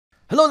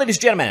Hello ladies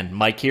and gentlemen,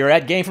 Mike here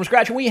at Game From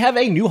Scratch, and we have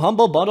a new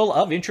humble bundle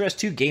of interest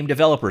to game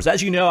developers.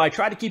 As you know, I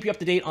try to keep you up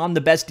to date on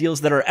the best deals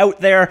that are out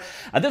there.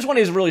 This one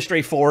is really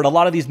straightforward. A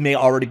lot of these may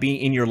already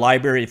be in your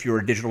library if you're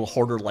a digital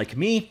hoarder like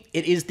me.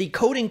 It is the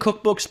Coding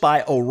Cookbooks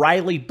by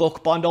O'Reilly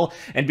book bundle,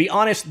 and to be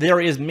honest, there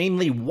is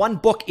mainly one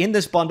book in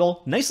this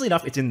bundle. Nicely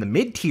enough, it's in the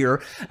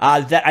mid-tier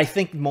that I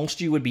think most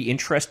of you would be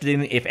interested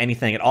in, if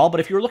anything at all.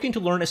 But if you're looking to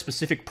learn a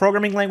specific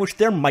programming language,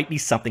 there might be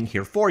something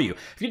here for you.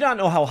 If you don't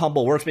know how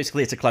Humble works,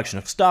 basically it's a collection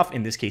of stuff.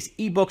 In this case,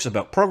 ebooks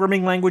about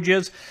programming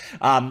languages.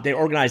 They're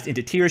organized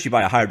into tiers. You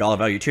buy a higher dollar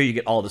value tier, you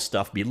get all the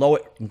stuff below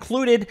it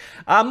included.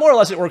 More or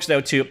less, it works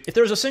out to, if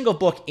there's a single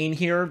book in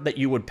here that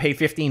you would pay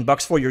 15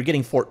 bucks for, you're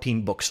getting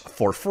 14 books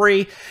for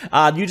free.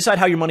 You decide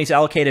how your money's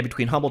allocated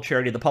between Humble,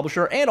 Charity, the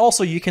publisher, and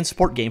also you can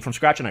support Game From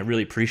Scratch, and I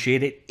really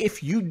appreciate it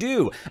if you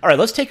do. All right,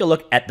 let's take a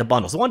look at the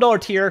bundles. The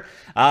 $1 tier,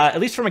 at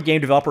least from a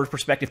game developer's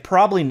perspective,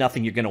 probably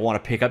nothing you're going to want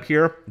to pick up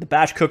here. The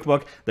Bash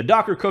Cookbook, the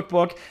Docker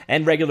Cookbook,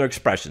 and regular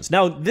expressions.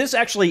 Now, this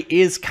actually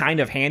is kind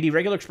of handy.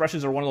 Regular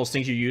expressions are one of those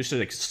things you use to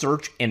like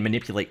search and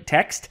manipulate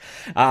text,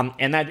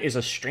 and that is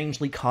a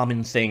strangely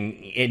common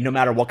thing no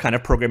matter what kind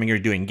of programming you're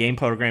doing. Game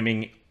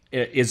programming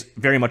is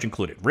very much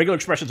included. Regular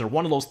expressions are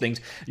one of those things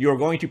you're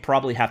going to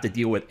probably have to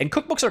deal with. And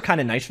cookbooks are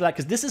kind of nice for that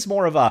because this is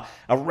more of a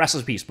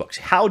recipes books.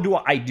 How do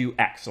I do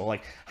X? So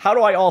like, how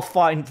do I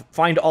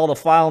find all the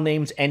file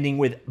names ending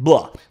with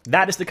blah?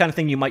 That is the kind of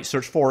thing you might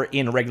search for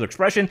in a regular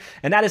expression.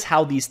 And that is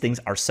how these things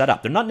are set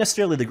up. They're not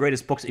necessarily the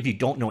greatest books if you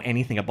don't know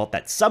anything about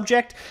that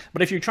subject.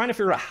 But if you're trying to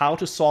figure out how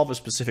to solve a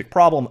specific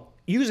problem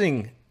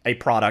using a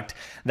product,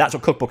 that's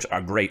what cookbooks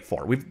are great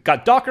for. We've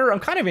got Docker. I'm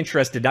kind of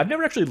interested. I've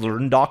never actually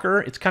learned Docker.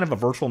 It's kind of a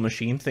virtual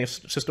machine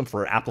system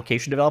for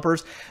application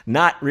developers.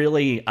 Not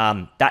really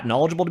that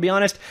knowledgeable, to be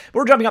honest. But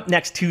we're jumping up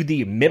next to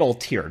the middle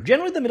tier.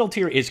 Generally, the middle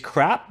tier is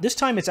crap. This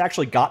time, it's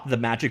actually got the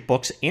magic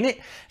books in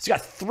it. It's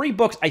got 3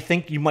 books I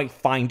think you might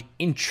find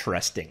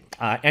interesting.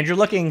 And you're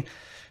looking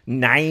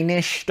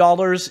 $9-ish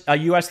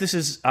US. This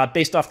is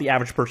based off the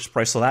average purchase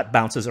price, so that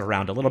bounces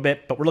around a little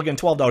bit, but we're looking at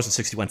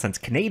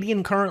 $12.61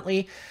 Canadian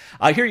currently.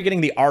 Here you're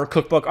getting the R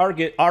cookbook.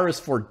 R is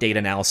for data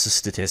analysis,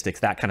 statistics,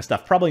 that kind of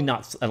stuff. Probably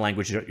not a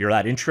language you're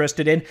that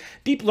interested in.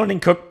 Deep learning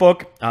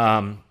cookbook.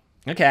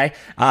 Okay.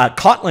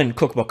 Kotlin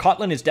cookbook.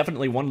 Kotlin is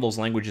definitely one of those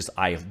languages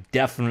I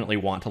definitely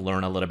want to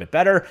learn a little bit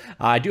better.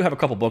 I do have a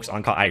couple books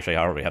on Kotlin. Actually,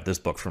 I already have this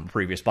book from a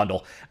previous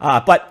bundle.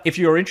 But if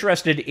you're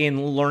interested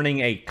in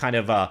learning a kind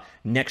of a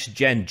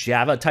next-gen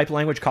Java type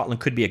language, Kotlin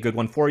could be a good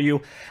one for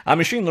you.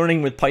 Machine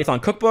learning with Python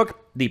cookbook.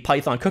 The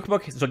Python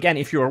cookbook. So again,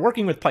 if you're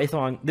working with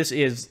Python, this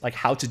is like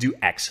how to do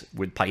X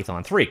with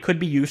Python 3. Could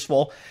be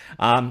useful.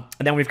 And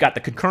then we've got the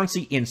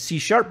concurrency in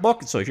C#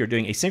 book. So if you're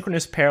doing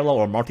asynchronous, parallel,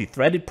 or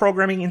multi-threaded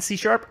programming in C#,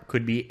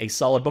 could be a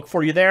solid book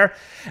for you there.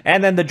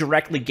 And then the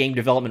directly game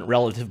development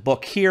relative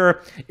book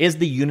here is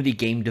the Unity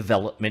game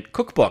development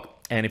cookbook.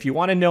 And if you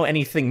want to know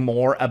anything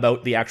more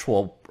about the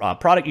actual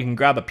product, you can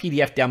grab a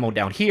PDF demo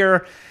down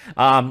here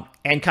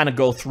and kind of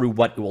go through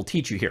what it will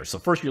teach you here. So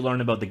first you learn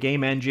about the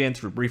game engine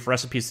through brief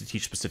recipes to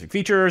teach specific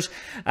features,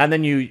 and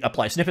then you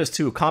apply snippets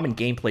to common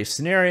gameplay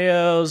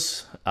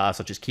scenarios,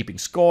 such as keeping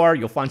score.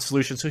 You'll find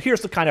solutions. So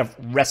here's the kind of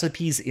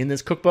recipes in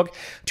this cookbook: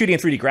 2D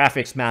and 3D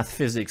graphics, math,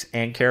 physics,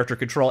 and character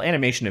control,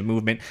 animation and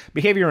movement,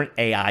 behavior and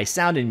AI,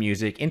 sound and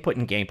music, input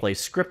and gameplay,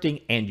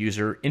 scripting, and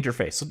user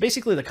interface. So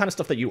basically the kind of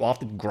stuff that you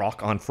often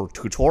grok on for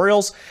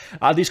tutorials.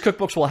 These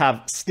cookbooks will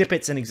have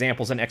snippets and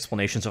examples and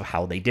explanations of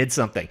how they did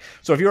something.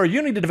 So if you're a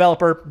Unity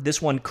developer, this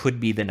one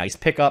could be the nice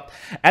pickup.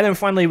 And then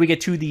finally, we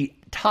get to the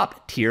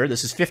top tier.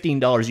 This is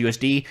 $15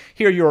 USD.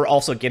 Here you're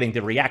also getting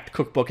the React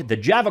cookbook, the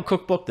Java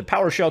cookbook, the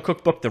PowerShell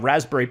cookbook, the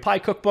Raspberry Pi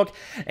cookbook,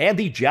 and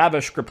the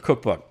JavaScript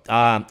cookbook.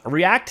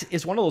 React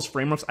is one of those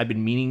frameworks I've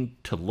been meaning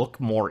to look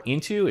more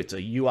into. It's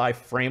a UI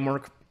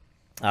framework.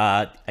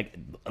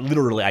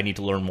 Literally, I need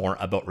to learn more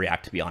about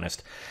React, to be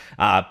honest.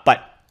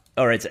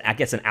 Or it's, I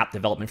guess, an app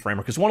development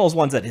framework. It's one of those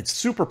ones that it's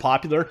super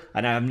popular,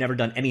 and I've never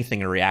done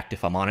anything in React,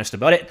 if I'm honest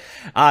about it.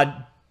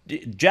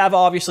 Java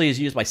obviously is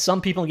used by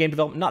some people in game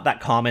development, not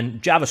that common.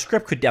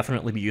 JavaScript could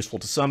definitely be useful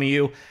to some of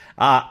you.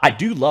 I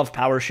do love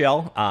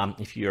PowerShell.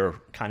 If you're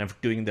kind of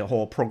doing the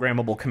whole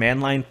programmable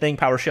command line thing,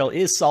 PowerShell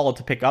is solid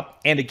to pick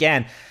up. And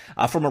again,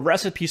 from a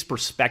recipes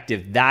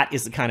perspective, that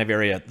is the kind of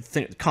area,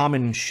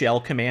 common shell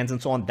commands and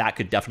so on, that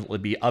could definitely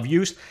be of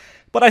use.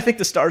 But I think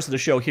the stars of the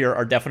show here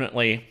are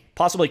definitely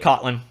possibly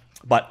Kotlin,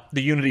 but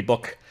the Unity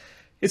book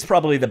is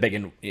probably the big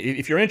one.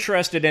 If you're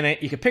interested in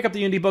it, you can pick up the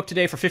Unity book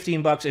today for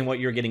 15 bucks, and what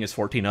you're getting is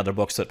 14 other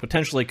books that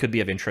potentially could be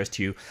of interest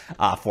to you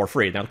for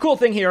free. Now, the cool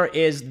thing here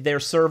is their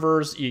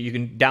servers. You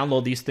can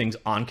download these things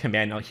on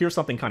command. Now, here's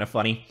something kind of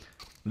funny.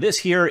 This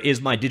here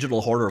is my digital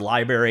hoarder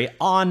library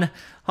on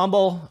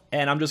Humble,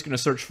 and I'm just going to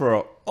search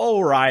for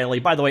O'Reilly.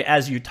 By the way,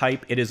 as you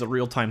type, it is a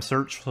real-time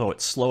search, so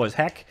it's slow as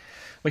heck.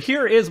 But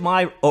here is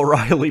my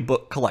O'Reilly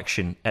book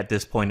collection at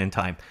this point in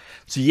time.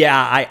 So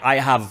yeah, I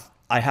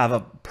have a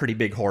pretty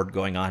big hoard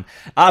going on.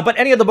 But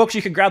any of the books,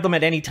 you can grab them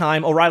at any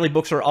time. O'Reilly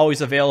books are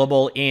always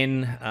available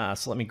in,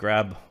 so let me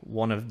grab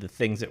one of the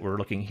things that we're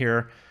looking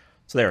here.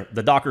 So there,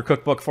 the Docker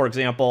Cookbook, for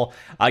example,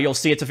 you'll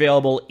see it's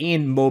available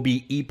in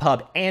Mobi,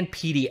 EPUB, and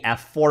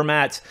PDF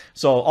formats.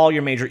 So all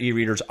your major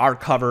e-readers are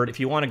covered. If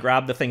you want to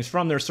grab the things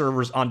from their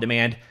servers on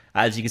demand,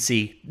 as you can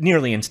see,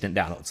 nearly instant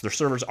downloads. Their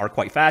servers are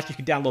quite fast. You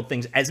can download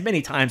things as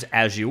many times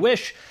as you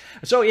wish.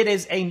 So it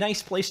is a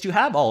nice place to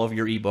have all of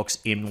your ebooks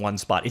in one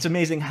spot. It's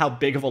amazing how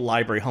big of a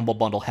library Humble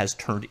Bundle has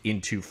turned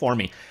into for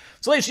me.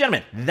 So ladies and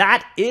gentlemen,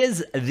 that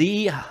is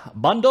the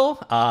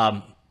bundle.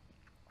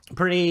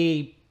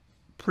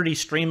 Pretty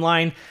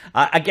streamlined.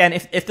 Again,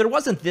 if there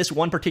wasn't this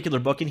one particular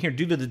book in here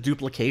due to the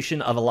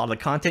duplication of a lot of the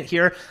content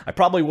here, I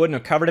probably wouldn't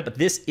have covered it, but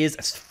this is,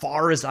 as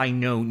far as I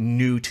know,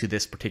 new to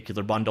this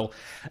particular bundle.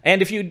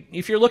 And if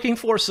you're looking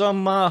for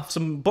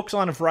some books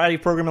on a variety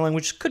of programming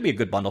languages, could be a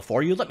good bundle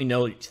for you. Let me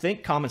know what you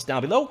think. Comments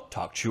down below.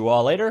 Talk to you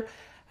all later,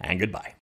 and goodbye.